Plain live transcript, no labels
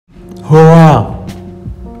hurrah.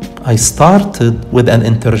 I started with an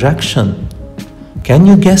interjection. Can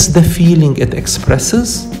you guess the feeling it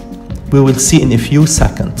expresses? We will see in a few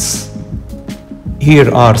seconds.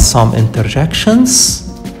 Here are some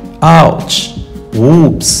interjections. Ouch,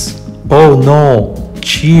 whoops, oh no,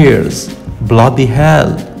 cheers, bloody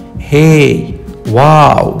hell, hey,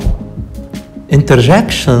 wow.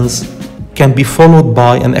 Interjections can be followed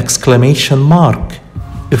by an exclamation mark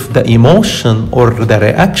if the emotion or the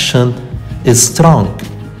reaction is strong.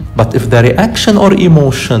 But if the reaction or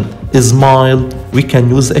emotion is mild, we can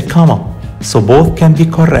use a comma. So both can be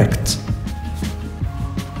correct.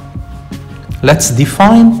 Let's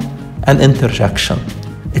define an interjection.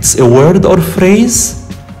 It's a word or phrase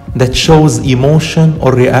that shows emotion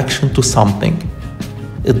or reaction to something.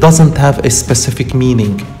 It doesn't have a specific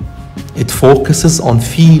meaning. It focuses on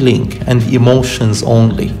feeling and emotions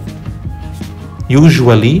only.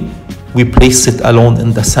 Usually, we place it alone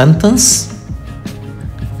in the sentence.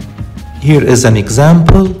 Here is an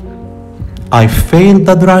example. I failed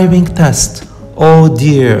the driving test. Oh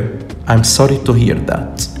dear, I'm sorry to hear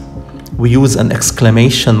that. We use an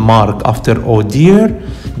exclamation mark after oh dear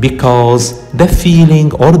because the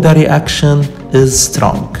feeling or the reaction is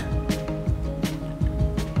strong.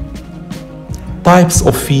 Types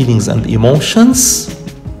of feelings and emotions.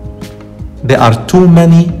 There are too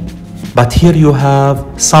many, but here you have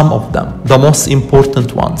some of them, the most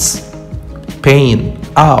important ones. Pain,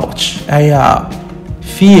 ouch, ayah.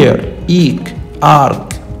 Fear, eek,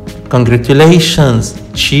 aargh. Congratulations,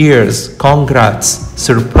 cheers, congrats.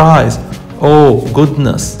 Surprise, oh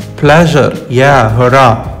goodness. Pleasure, yeah,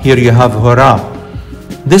 hurrah. Here you have hurrah.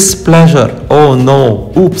 Displeasure, oh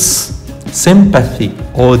no, oops. Sympathy,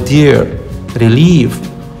 oh dear. Relief,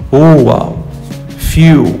 oh wow.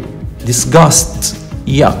 Phew, disgust,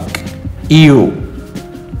 yuck, ew.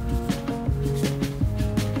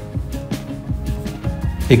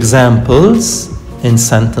 Examples in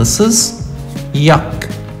sentences. Yuck,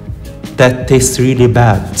 that tastes really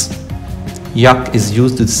bad. Yuck is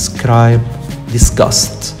used to describe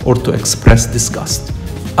disgust or to express disgust.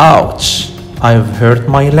 Ouch, I've hurt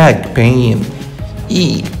my leg, pain.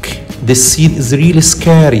 Eek, this scene is really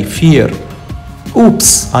scary, fear.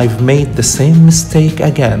 Oops, I've made the same mistake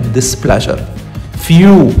again, displeasure.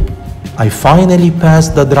 Phew, I finally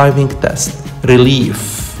passed the driving test,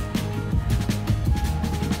 relief.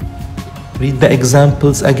 Read the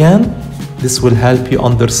examples again. This will help you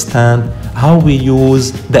understand how we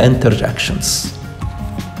use the interjections.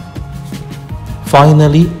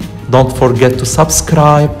 Finally, don't forget to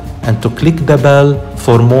subscribe and to click the bell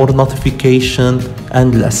for more notification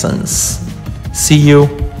and lessons. See you